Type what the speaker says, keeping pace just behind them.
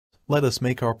Let us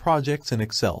make our projects in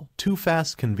Excel. Too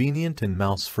fast, convenient, and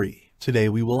mouse-free. Today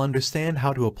we will understand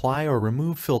how to apply or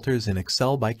remove filters in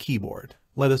Excel by keyboard.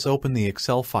 Let us open the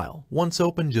Excel file. Once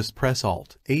open, just press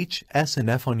Alt, H, S and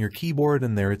F on your keyboard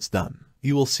and there it's done.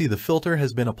 You will see the filter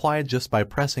has been applied just by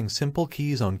pressing simple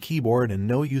keys on keyboard and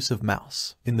no use of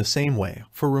mouse. In the same way,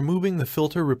 for removing the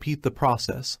filter, repeat the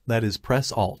process, that is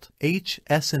press Alt, H,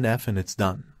 S and F and it's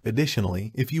done.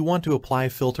 Additionally, if you want to apply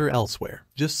filter elsewhere,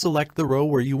 just select the row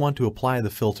where you want to apply the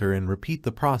filter and repeat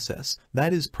the process,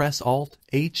 that is press Alt,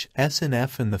 H, S and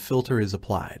F and the filter is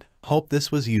applied. Hope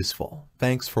this was useful.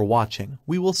 Thanks for watching.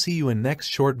 We will see you in next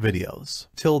short videos.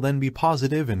 Till then, be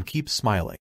positive and keep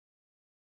smiling.